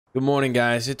Good morning,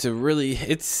 guys.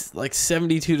 It's like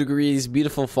 72 degrees,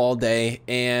 beautiful fall day,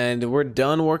 and we're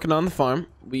done working on the farm.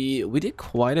 We did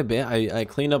quite a bit. I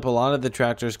cleaned up a lot of the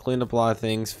tractors, cleaned up a lot of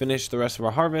things, finished the rest of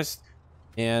our harvest,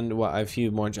 and well, a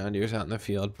few more John Deere's out in the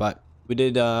field. But we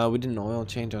did an oil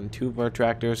change on 2 of our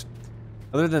tractors.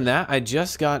 Other than that, I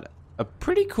just got a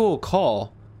pretty cool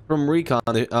call from Recon,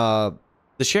 the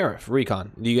sheriff,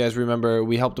 Recon. Do you guys remember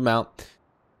we helped him out?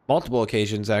 Multiple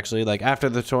occasions, actually. Like after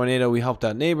the tornado, we helped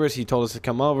out neighbors. He told us to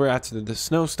come over after the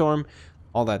snowstorm,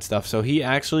 all that stuff. So he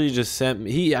actually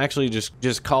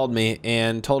just called me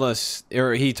and told us,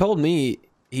 or he told me,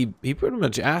 he pretty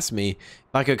much asked me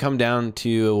if I could come down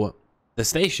to the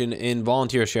station and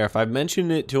volunteer sheriff. I've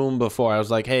mentioned it to him before. I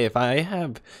was like, hey, if I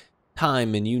have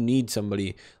time and you need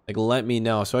somebody, like, let me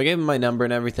know. So I gave him my number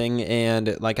and everything,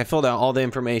 and like I filled out all the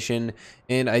information,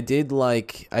 and I did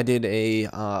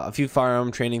a few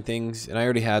firearm training things, and I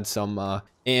already had some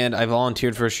and I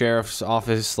volunteered for a sheriff's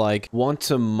office like once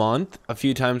a month, a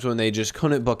few times when they just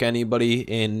couldn't book anybody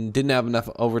and didn't have enough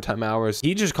overtime hours.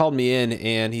 He just called me in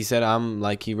and he said,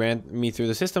 he ran me through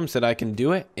the system, said I can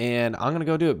do it, and I'm gonna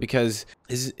go do it because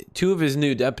two of his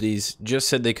new deputies just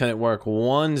said they couldn't work.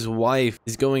 One's wife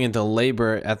is going into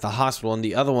labor at the hospital, and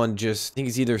the other one just, I think,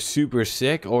 he's either super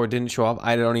sick or didn't show up.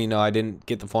 I don't even know. I didn't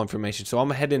get the full information. So I'm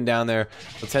heading down there.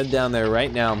 Let's head down there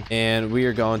right now, and we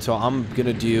are going. So I'm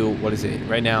gonna do, what is it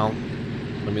right now?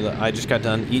 Let me look. I just got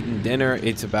done eating dinner.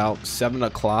 It's about 7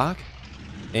 o'clock,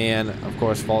 and of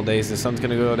course, fall days, the sun's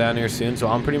gonna go down here soon, so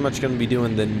I'm pretty much gonna be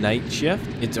doing the night shift.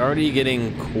 It's already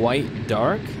getting quite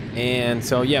dark, and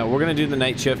so yeah, we're gonna do the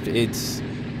night shift.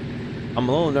 I'm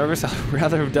a little nervous. I'd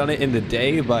rather have done it in the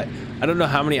day, but I don't know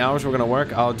how many hours we're gonna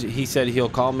work. He said he'll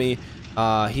call me.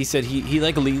 He said he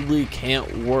like legally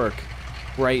can't work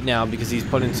right now because he's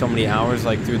put in so many hours,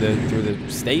 like through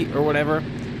the state or whatever.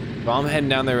 So I'm heading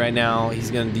down there right now.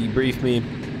 He's gonna debrief me.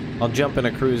 I'll jump in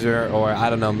a cruiser, or I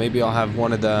don't know, maybe I'll have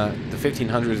one of the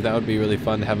 1500s. That would be really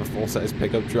fun to have a full-size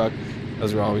pickup truck.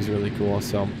 Those are always really cool.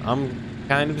 So I'm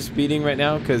kind of speeding right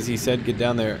now because he said get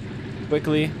down there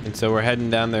quickly, and so we're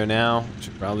heading down there now.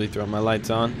 Should probably throw my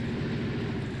lights on.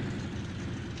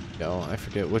 Go. I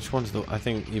forget which one's I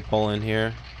think you pull in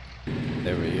here.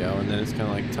 There we go, and then it's kind of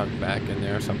like tucked back in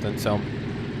there or something. So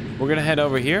we're gonna head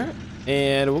over here,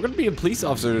 and we're gonna be a police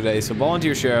officer today. So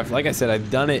volunteer sheriff. Like I said,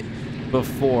 I've done it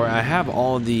before. I have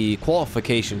all the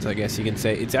qualifications, I guess you can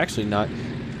say. It's actually not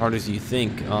hard as you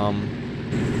think.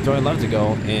 So I'd love to go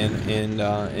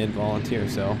and volunteer.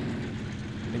 So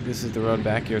I think this is the road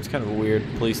back here. It's kind of a weird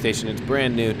police station. It's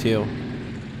brand new too.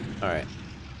 All right.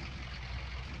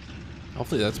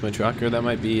 Hopefully that's my truck, or that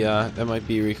might be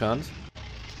Recon's.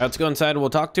 All right, let's go inside. We'll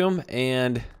talk to him,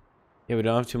 and yeah, we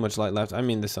don't have too much light left. I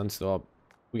mean, the sun's still up.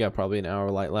 We got probably an hour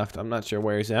light left. I'm not sure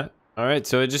where he's at. All right,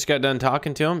 so I just got done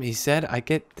talking to him. He said I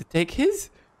get to take his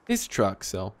truck,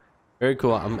 so very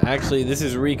cool. This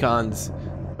is Recon's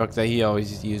truck that he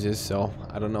always uses, so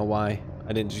I don't know why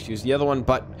I didn't just use the other one,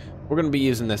 but we're gonna be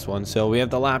using this one. So we have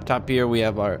the laptop here. We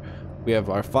have our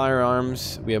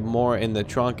firearms. We have more in the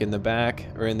trunk, in the back,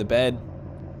 or in the bed.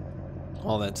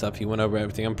 All that stuff. He went over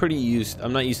everything. I'm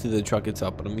not used to the truck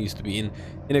itself, but I'm used to being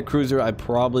in a cruiser. I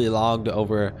probably logged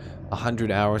over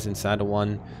 100 hours inside of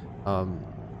one.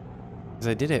 Because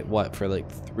I did it for like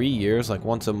 3 years, like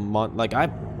once a month.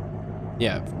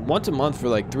 Once a month for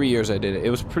like 3 years I did it. It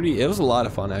was a lot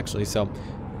of fun, actually. So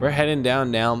we're heading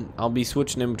down now. I'll be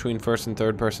switching in between first and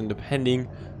third person depending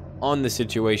on the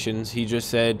situations. He just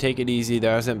said take it easy.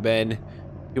 There hasn't been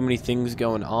too many things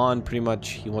going on. Pretty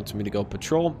much he wants me to go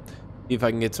patrol, see if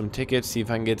I can get some tickets, see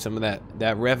if I can get some of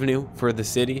that revenue for the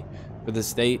city, for the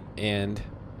state. And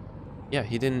yeah,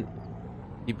 he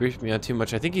briefed me on too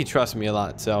much. I think he trusts me a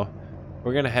lot. So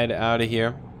we're gonna head out of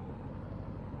here.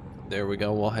 There we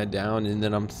go. We'll head down, and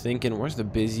then I'm thinking, where's the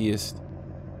busiest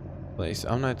place?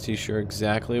 I'm not too sure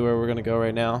exactly where we're gonna go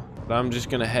right now, but I'm just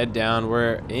gonna head down.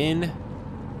 We're in.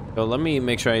 So let me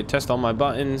make sure I test all my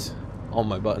buttons, all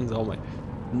my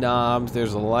knobs.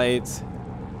 There's the lights.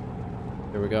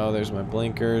 There we go. There's my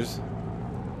blinkers.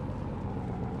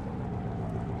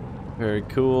 Very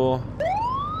cool.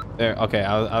 There. Okay.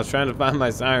 I was trying to find my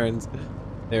sirens.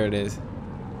 There it is.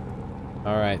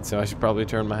 All right, so I should probably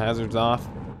turn my hazards off.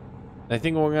 I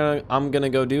think what I'm gonna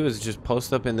go do is just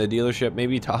post up in the dealership,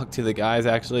 maybe talk to the guys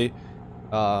actually,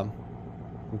 and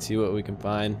see what we can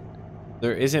find.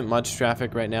 There isn't much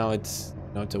traffic right now. It's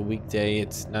it's a weekday.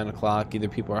 It's 9 o'clock. Either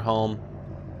people are home,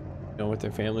 with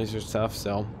their families or stuff.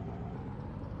 So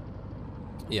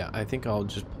yeah, I think I'll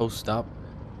just post up,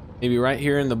 maybe right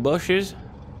here in the bushes.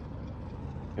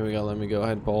 Here we go. Let me go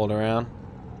ahead and pull it around.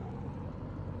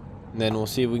 and then we'll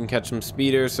see if we can catch some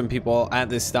speeders. Some people at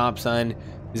this stop sign.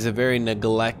 This is a very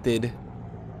neglected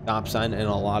stop sign, and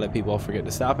a lot of people forget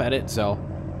to stop at it, so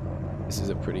this is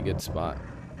a pretty good spot.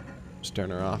 Just turn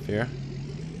her off here.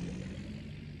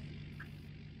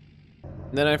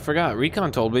 And then I forgot,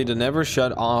 Recon told me to never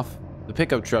shut off the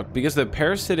pickup truck because the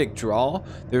parasitic draw,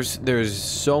 there's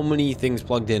so many things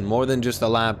plugged in, more than just a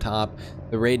laptop,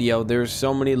 the radio. There's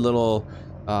so many little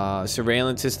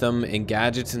surveillance system and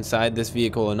gadgets inside this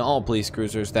vehicle and all police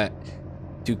cruisers that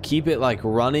to keep it like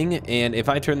running, and if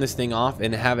I turn this thing off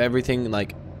and have everything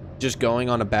like just going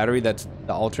on a battery that's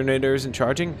the alternator isn't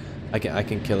charging, I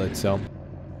can kill it. So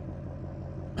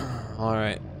all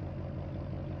right.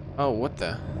 Oh, what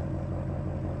the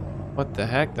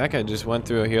heck? That guy just went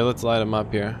through here. Let's light him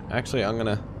up here. Actually, I'm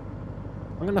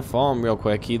gonna follow him real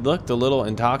quick. He looked a little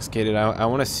intoxicated. I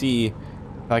want to see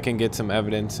if I can get some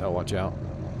evidence. Oh, watch out.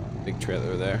 Big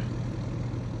trailer there.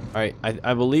 All right,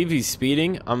 I believe he's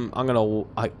speeding.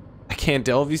 I can't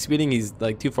tell if he's speeding. He's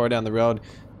like too far down the road.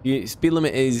 The speed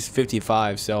limit is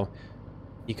 55, so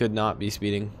he could not be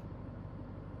speeding.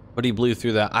 But he blew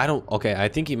through that. Okay, I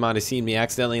think he might have seen me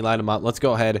accidentally light him up. Let's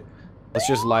go ahead. Let's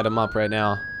just light him up right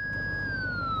now.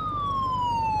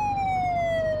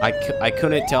 I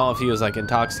couldn't tell if he was like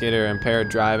intoxicated or impaired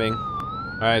driving.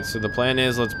 All right, so the plan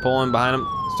is let's pull in behind him.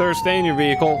 Sir, stay in your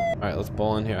vehicle. All right, let's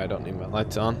pull in here. I don't need my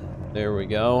lights on. There we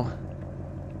go.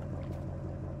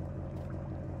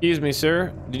 Excuse me,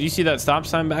 sir. Did you see that stop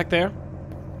sign back there?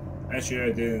 Actually,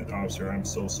 I didn't, officer. I'm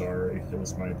so sorry. It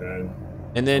was my bad.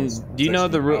 And then, do you know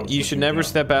the rule? You should never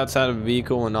step outside of a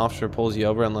vehicle when an officer pulls you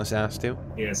over unless asked to.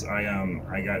 Yes, I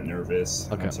got nervous.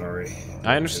 Okay. I'm sorry.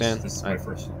 I understand. This is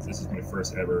my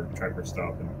first ever traffic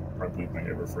stop and probably my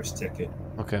ever first ticket.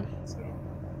 Okay. So.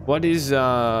 What is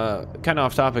kind of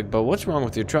off topic, but what's wrong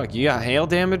with your truck? You got hail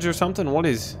damage or something? What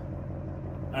is?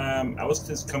 I was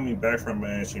just coming back from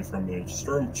a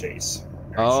storm chase.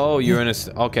 Actually. Oh, you're in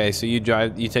a okay. So you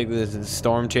take the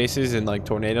storm chases and like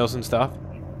tornadoes and stuff.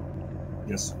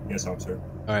 Yes, officer.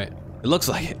 All right, it looks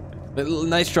like it.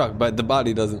 Nice truck, but the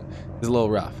body doesn't. It's a little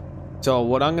rough. So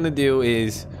what I'm gonna do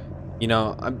is, you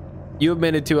know, you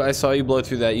admitted to it. I saw you blow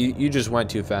through that. You just went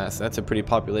too fast. That's a pretty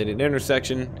populated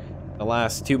intersection. The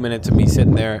last 2 minutes of me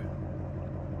sitting there.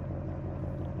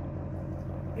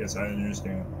 Yes, I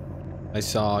understand. I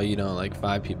saw, you know, like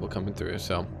 5 people coming through.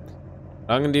 So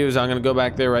what I'm gonna do is I'm gonna go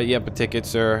back there, write you up a ticket,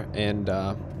 sir, and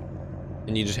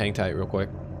you just hang tight real quick.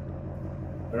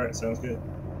 All right, sounds good.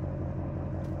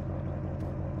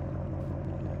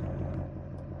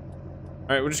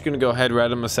 All right, we're just gonna go ahead,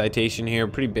 write him a citation here.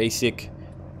 Pretty basic.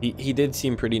 He did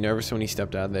seem pretty nervous when he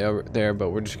stepped out of there,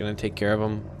 but we're just gonna take care of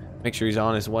him. Make sure he's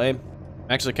on his way. I'm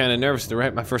actually kind of nervous to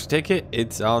write my first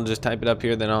ticket. I'll just type it up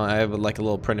here, then I have like a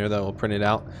little printer that will print it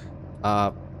out.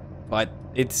 But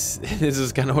this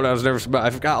is kind of what I was nervous about.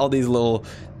 I forgot all these little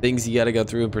things you got to go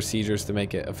through and procedures to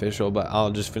make it official, but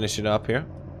I'll just finish it up here.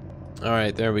 All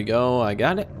right, there we go. I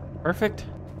got it. Perfect.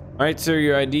 All right, sir,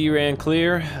 your ID ran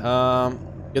clear.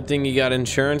 Good thing you got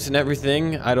insurance and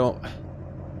everything. I don't,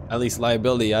 at least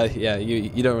liability. Yeah,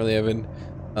 you don't really have an.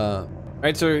 All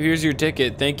right, so here's your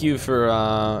ticket. Thank you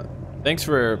for thanks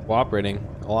for cooperating.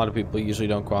 A lot of people usually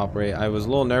don't cooperate. I was a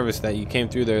little nervous that you came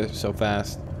through there so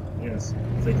fast. Yes,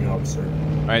 thank you, officer.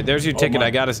 All right, there's your ticket. I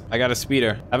got a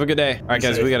speeder. Have a good day. All right,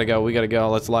 guys, we gotta go.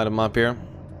 Let's light them up here.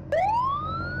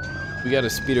 We got a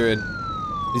speeder in.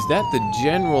 Is that the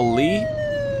General Lee?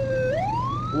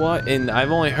 What? And I've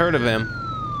only heard of him.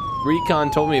 Recon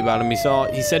told me about him. He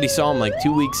said he saw him like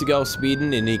 2 weeks ago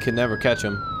speeding, and he could never catch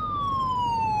him.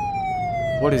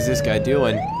 What is this guy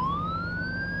doing?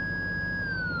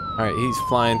 All right, he's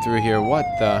flying through here. What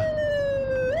the?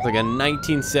 It's like a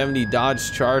 1970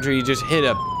 Dodge Charger. He just hit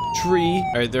a tree.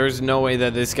 All right, there's no way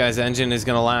that this guy's engine is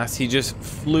gonna last. He just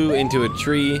flew into a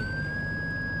tree.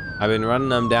 I've been running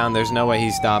them down. There's no way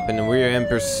he's stopping. And we're in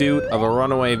pursuit of a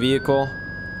runaway vehicle.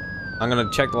 I'm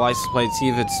gonna check the license plate, see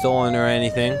if it's stolen or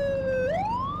anything.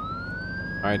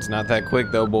 All right, it's not that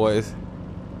quick though, boys.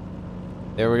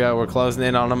 There we go. We're closing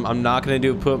in on him. I'm not gonna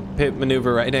do a pit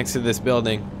maneuver right next to this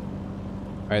building.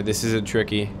 All right, this is a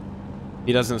tricky.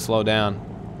 He doesn't slow down.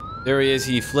 There he is.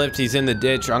 He flipped. He's in the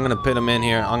ditch. I'm gonna pit him in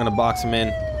here. I'm gonna box him in.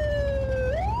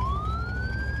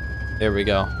 There we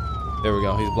go. There we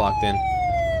go. He's blocked in.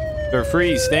 Sir,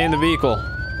 freeze. Stay in the vehicle.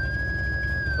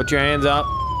 Put your hands up.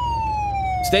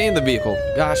 Stay in the vehicle.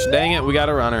 Gosh dang it. We got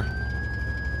a runner.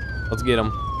 Let's get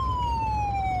him.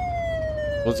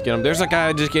 Let's get him. There's a guy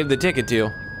I just gave the ticket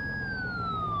to.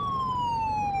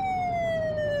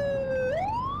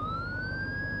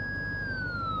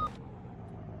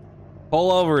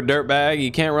 Pull over, dirtbag.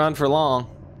 You can't run for long.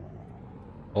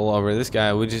 Pull over this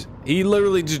guy. He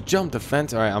literally just jumped the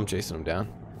fence. All right, I'm chasing him down.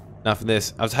 Enough of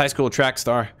this. I was a high school track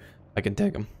star. I can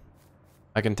take him.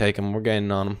 I can take him. We're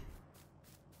getting on him.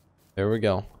 There we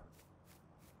go.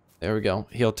 There we go.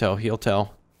 Heel toe. Heel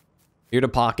toe. Here to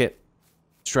pocket.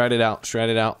 Stride it out. Stride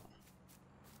it out.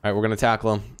 All right, we're gonna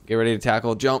tackle him. Get ready to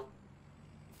tackle. Jump.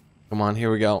 Come on. Here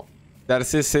we go. That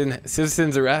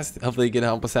citizen's arrest. Hopefully he can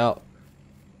help us out.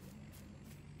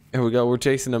 Here we go. We're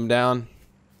chasing him down.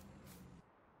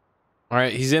 All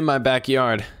right, he's in my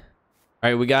backyard. All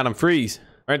right, we got him. Freeze.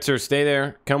 All right, sir, stay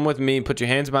there. Come with me. Put your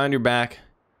hands behind your back.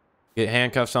 Get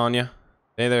handcuffs on you.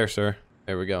 Stay there, sir.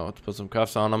 There we go. Let's put some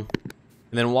cuffs on him.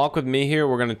 And then walk with me here.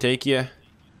 We're going to take you.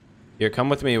 Here, come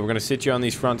with me. We're going to sit you on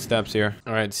these front steps here.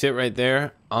 All right, sit right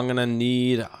there. I'm going to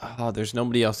need... Oh, there's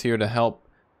nobody else here to help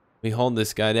me hold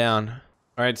this guy down.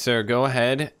 All right, sir, go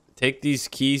ahead. Take these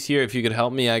keys here. If you could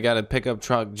help me, I got a pickup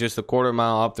truck just a quarter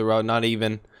mile up the road, not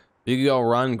even. You can go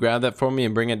run, grab that for me,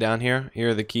 and bring it down here. Here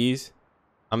are the keys.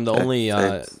 I'm the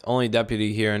only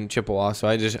deputy here in Chippewa, so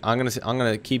I'm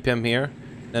gonna keep him here.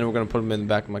 Then we're gonna put him in the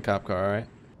back of my cop car. All right.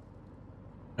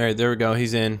 All right, there we go.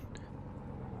 He's in.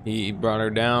 He brought her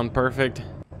down. Perfect.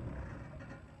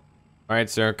 All right,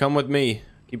 sir. Come with me.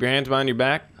 Keep your hands behind your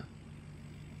back.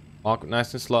 Walk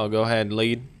nice and slow. Go ahead,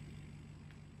 lead. All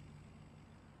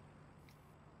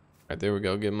right, there we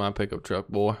go. Get in my pickup truck,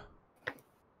 boy.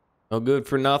 No good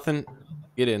for nothing.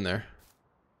 Get in there.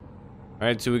 All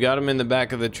right, so we got him in the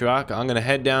back of the truck. I'm gonna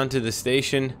head down to the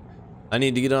station. I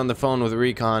need to get on the phone with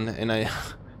Recon, and I'm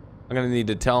gonna need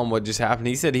to tell him what just happened.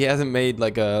 He said he hasn't made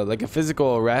like a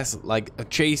physical arrest, like a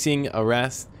chasing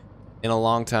arrest, in a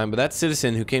long time. But that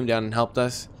citizen who came down and helped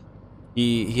us,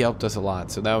 he helped us a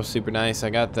lot. So that was super nice. I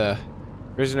got the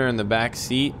prisoner in the back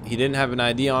seat. He didn't have an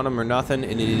ID on him or nothing,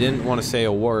 and he didn't want to say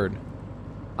a word.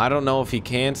 I don't know if he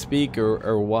can speak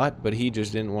or what, but he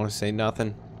just didn't want to say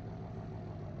nothing.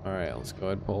 All right, let's go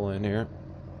ahead and pull in here.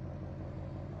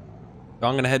 So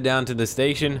I'm gonna head down to the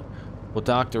station. We'll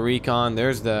talk to Recon.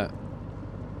 There's the...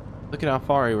 Look at how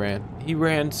far he ran. He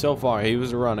ran so far. He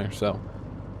was a runner, so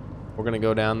we're gonna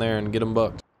go down there and get him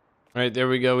booked. All right, there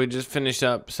we go. We just finished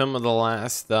up some of the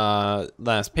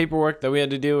last paperwork that we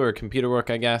had to do, or computer work,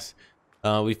 I guess.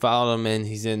 We followed him in.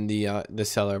 He's in the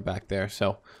cellar back there.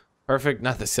 So perfect.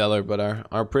 Not the cellar, but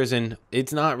our prison.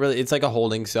 It's not really. It's like a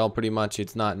holding cell, pretty much.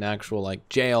 It's not an actual like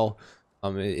jail.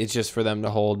 It's just for them to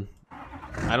hold.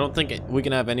 I don't think we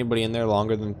can have anybody in there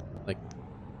longer than like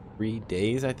 3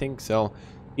 days, I think. So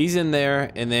he's in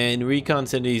there, and then Recon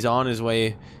said he's on his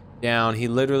way down. He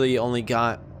literally only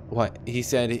got what he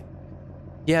said.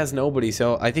 He has nobody,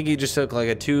 so I think he just took like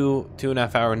a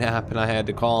 2.5 hour nap, and I had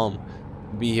to call him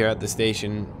to be here at the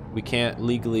station. We can't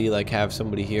legally like have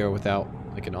somebody here without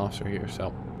like an officer here,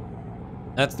 so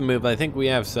that's the move. I think we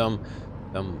have some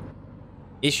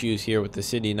issues here with the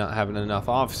city not having enough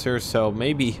officers, so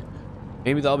maybe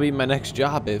that'll be my next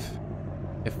job if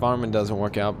farming doesn't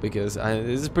work out, because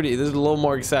this is a little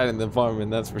more exciting than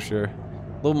farming, that's for sure.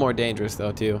 A little more dangerous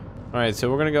though too. All right,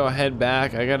 so we're gonna go head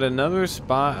back. I got another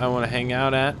spot I want to hang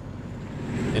out at,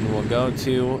 and we'll go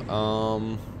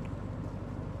to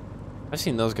I've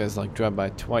seen those guys like drive by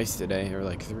twice today, or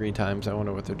like 3 times. I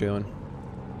wonder what they're doing.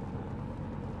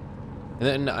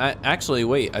 And then actually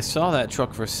wait, I saw that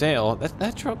truck for sale.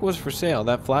 That truck was for sale.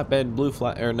 That flatbed blue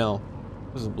flat, or no,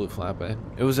 it wasn't blue flatbed.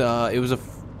 It was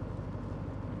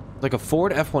like a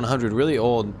Ford F100, really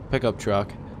old pickup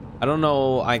truck. I don't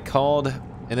know. I called,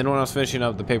 and then when I was finishing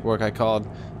up the paperwork, I called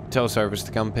tow service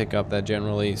to come pick up that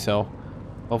generally. So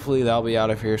hopefully that'll be out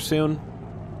of here soon.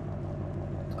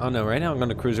 Oh no, right now I'm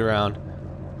gonna cruise around,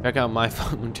 check out my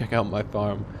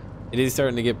farm. It is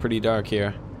starting to get pretty dark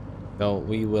here, so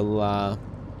we will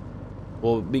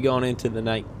we'll be going into the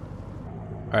night.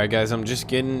 All right, guys, I'm just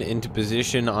getting into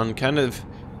position on kind of,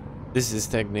 this is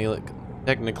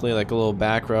technically like a little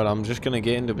back road. I'm just gonna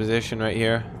get into position right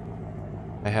here.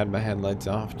 I had my headlights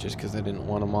off just because I didn't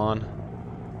want them on.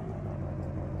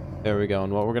 There we go.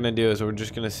 And what we're gonna do is we're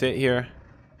just gonna sit here,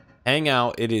 hang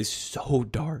out. It is so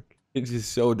dark. It is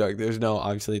so dark. There's no,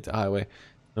 obviously it's a highway,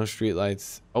 no street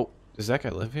lights. Oh, does that guy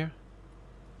live here?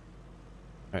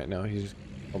 All right, no, he's just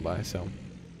going by. So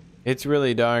it's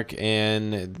really dark,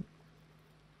 and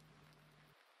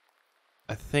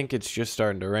I think it's just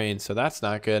starting to rain, so that's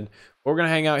not good. We're gonna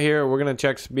hang out here. We're gonna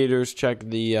check speeders, check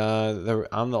the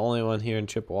I'm the only one here in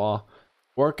Chippewa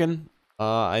working.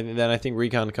 Then I think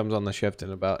Recon comes on the shift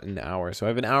in about an hour, so I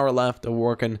have an hour left of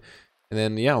working, and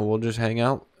then yeah, we'll just hang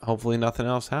out. Hopefully nothing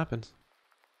else happens.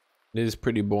 It is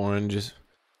pretty boring, just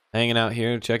hanging out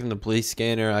here, checking the police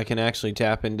scanner. I can actually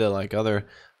tap into like other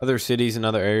cities and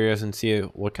other areas and see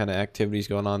what kind of activities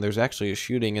going on. There's actually a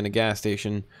shooting in a gas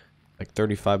station like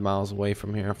 35 miles away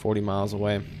from here, 40 miles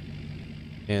away.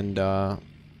 And yeah,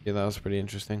 that was pretty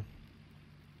interesting.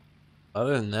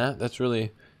 Other than that, that's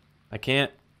really, I'm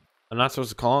not supposed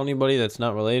to call anybody that's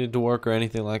not related to work or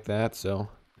anything like that, so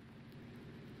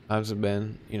how's it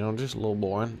been? You know, just a little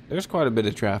boring. There's quite a bit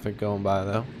of traffic going by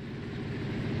though.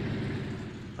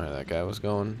 Alright, that guy was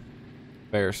going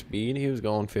fair speed. He was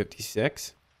going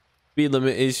 56. Speed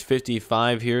limit is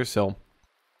 55 here, so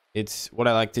it's what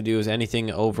I like to do is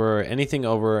anything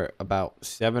over about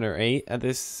 7 or 8 at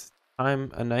this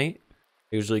time a night.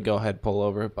 I usually go ahead pull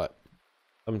over, but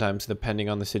sometimes depending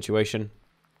on the situation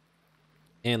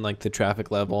and like the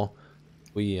traffic level,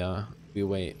 we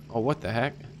wait. Oh, what the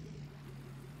heck?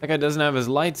 That guy doesn't have his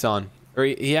lights on, or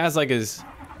he has like he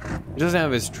doesn't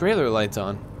have his trailer lights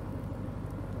on.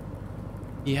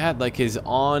 He had like his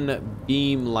on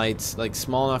beam lights like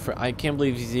small enough for, I can't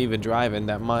believe he's even driving.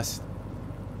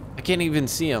 I can't even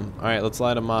see him. All right, let's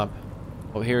light him up.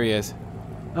 Oh, here he is.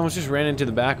 I almost just ran into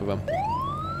the back of him.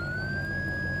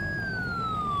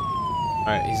 All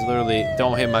right, he's literally,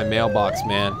 don't hit my mailbox,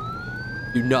 man.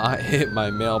 Do not hit my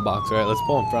mailbox. All right, let's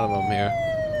pull in front of him here.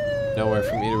 Nowhere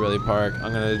for me to really park.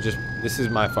 I'm gonna this is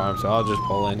my farm, so I'll just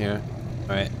pull in here. All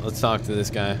right, let's talk to this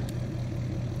guy.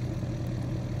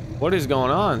 What is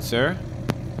going on, sir?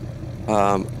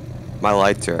 My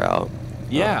lights are out.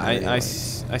 Yeah, I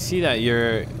see that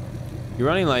your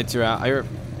running lights are out.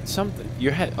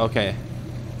 Your head. Okay,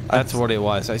 that's what it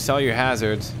was. I saw your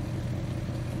hazards.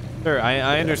 Sure,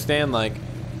 I understand. Like,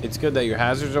 it's good that your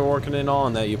hazards are working and all,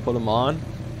 and that you put them on.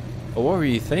 But what were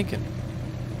you thinking?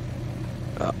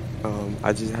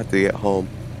 I just have to get home.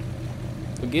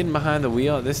 So getting behind the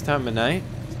wheel at this time of night,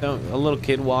 a little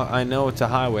kid walk. I know it's a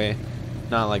highway,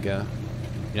 not like a,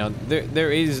 you know,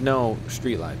 there is no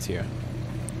street lights here.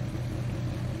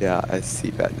 Yeah, I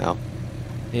see that now.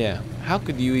 Yeah. How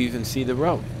could you even see the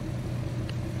road?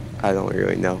 I don't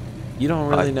really know. You don't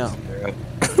really know.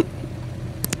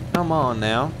 Come on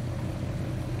now.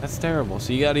 That's terrible.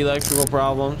 So you got electrical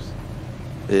problems?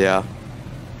 Yeah.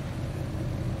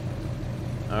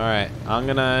 All right.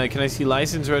 Can I see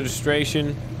license,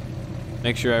 registration?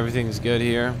 Make sure everything's good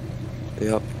here.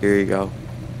 Yep, here you go.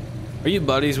 Are you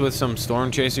buddies with some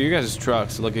storm chaser? Your guys'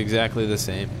 trucks look exactly the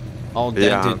same. All dented,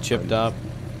 Yeah, chipped up.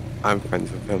 I'm friends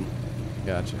with him.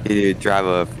 Gotcha. He drive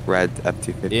a red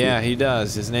F-250. Yeah, he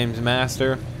does. His name's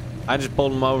Master. I just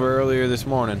pulled him over earlier this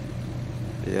morning.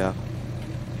 Yeah.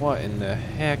 What in the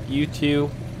heck, you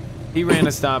two? He ran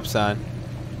a stop sign.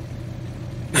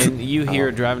 And you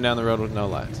here driving down the road with no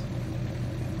lights.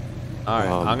 Alright,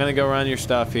 I'm gonna go run your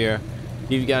stuff here.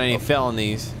 If you've got any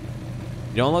felonies.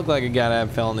 You don't look like a guy to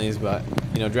have felonies, but,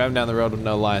 you know, driving down the road with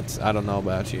no lights, I don't know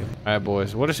about you. Alright,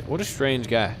 boys. What a strange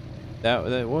guy.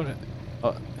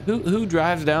 Who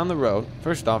drives down the road?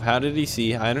 First off, how did he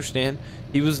see? I understand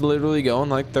he was literally going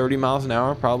like 30 miles an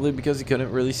hour, probably because he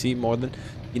couldn't really see more than,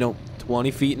 you know,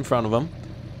 20 feet in front of him,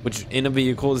 which in a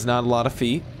vehicle is not a lot of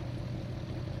feet.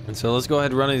 And so let's go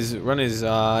ahead and run his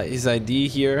ID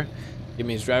here. Give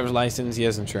me his driver's license. He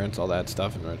has insurance, all that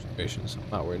stuff, and registration, so I'm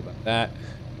not worried about that.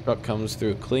 Truck comes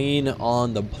through clean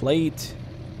on the plate.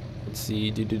 Let's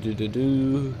see.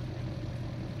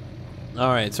 All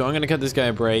right, so I'm gonna cut this guy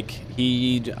a break.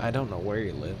 I don't know where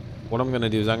he lives. What I'm gonna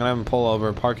do is I'm gonna have him pull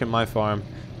over, park in my farm,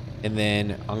 and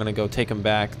then I'm gonna go take him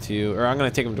back to, or I'm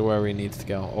gonna take him to wherever he needs to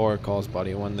go, or call his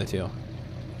buddy, one of the two.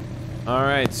 All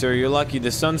right, sir, you're lucky.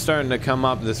 The sun's starting to come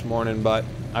up this morning, but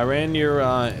I ran your,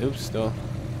 oops, still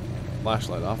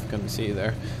flashlight off. Couldn't see you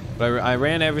there. But I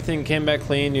ran everything, came back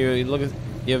clean. You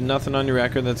have nothing on your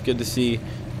record. That's good to see.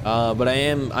 But I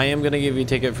am gonna give you a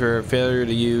ticket for failure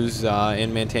to use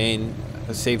and maintain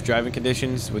safe driving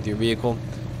conditions with your vehicle.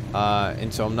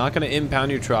 And so I'm not gonna impound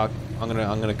your truck. I'm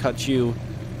gonna cut you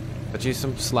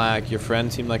some slack. Your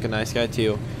friend seemed like a nice guy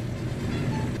too.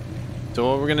 So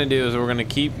what we're gonna do is we're gonna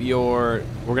keep your,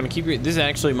 this is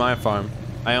actually my farm.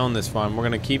 I own this farm. We're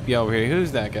gonna keep you over here.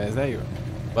 Who's that guy? Is that your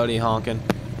buddy honking?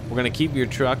 We're gonna keep your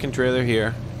truck and trailer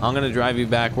here. I'm gonna drive you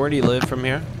back. Where do you live from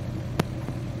here?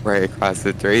 Right across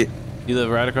the street. You live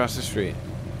right across the street.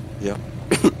 Yep.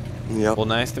 Yep. Well,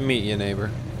 nice to meet you,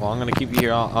 neighbor. Well, I'm gonna keep you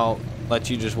here. I'll let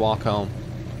you just walk home.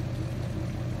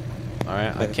 All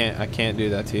right. Okay. I can't do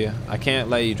that to you. I can't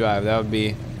let you drive. That would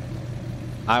be,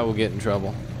 I will get in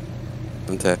trouble.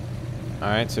 Okay. All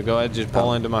right. So go ahead, just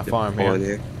pull into my farm pull here. in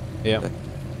here. Yep. Okay.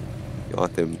 You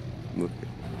want them move it?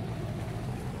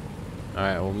 All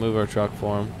right. We'll move our truck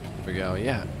for him. Here we go.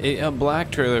 Yeah. A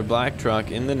black trailer, black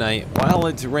truck in the night while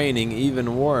it's raining.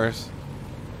 Even worse.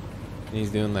 He's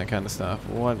doing that kind of stuff.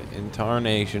 What in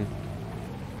tarnation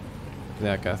is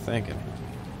that guy thinking?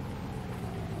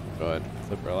 Go ahead,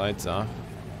 flip our lights off.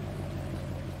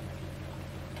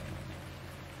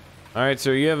 All right,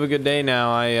 sir, you have a good day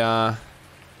now.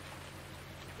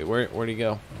 Wait, where'd he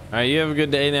go? All right, you have a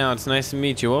good day now. It's nice to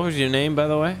meet you. What was your name, by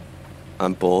the way?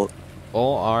 I'm Bolt.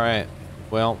 Oh, all right.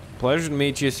 Well, pleasure to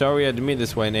meet you. Sorry we had to meet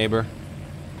this way, neighbor.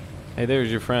 Hey,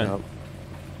 there's your friend.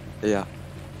 Yep. Yeah.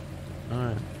 All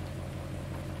right.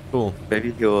 Cool.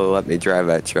 Maybe he'll let me drive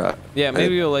that truck. Yeah,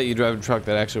 maybe he'll let you drive a truck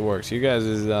that actually works. You guys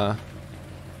is,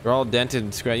 you're all dented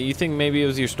and scratched. You think maybe it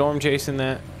was your storm chasing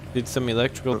that? Did some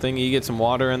electrical thing? You get some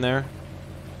water in there?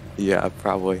 Yeah,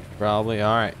 probably. Probably.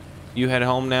 All right. You head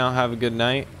home now. Have a good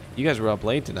night. You guys were up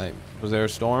late tonight. Was there a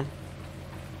storm?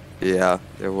 Yeah,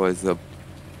 there was a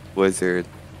blizzard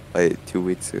like 2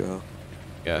 weeks ago.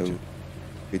 Gotcha. And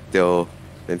we still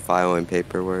been filing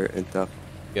paperwork and stuff.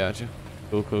 Gotcha.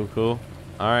 Cool, cool, cool.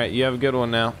 All right. You have a good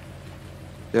one now.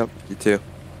 Yep, you too.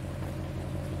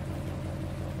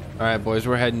 All right, boys.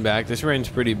 We're heading back. This rain's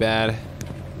pretty bad.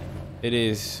 It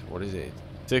is, what is it?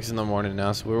 6 in the morning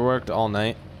now, so we worked all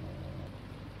night.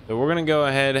 So we're gonna go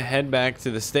ahead, head back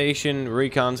to the station.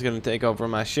 Recon's gonna take over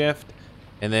my shift,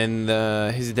 and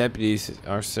then his deputies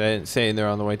are saying they're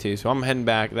on the way too. So I'm heading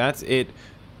back. That's it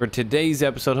for today's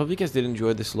episode. Hope you guys did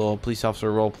enjoy this little police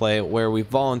officer role play where we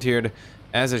volunteered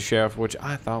as a sheriff, which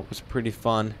I thought was pretty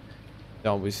fun. It's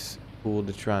always cool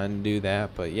to try and do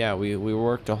that, but yeah, we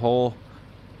worked a whole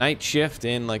night shift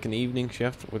and like an evening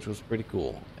shift, which was pretty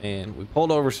cool, and we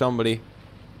pulled over somebody,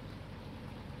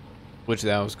 which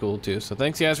that was cool too. So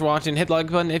thanks guys for watching. Hit the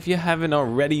like button if you haven't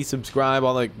already. Subscribe,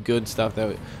 all that good stuff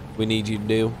that we need you to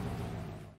do.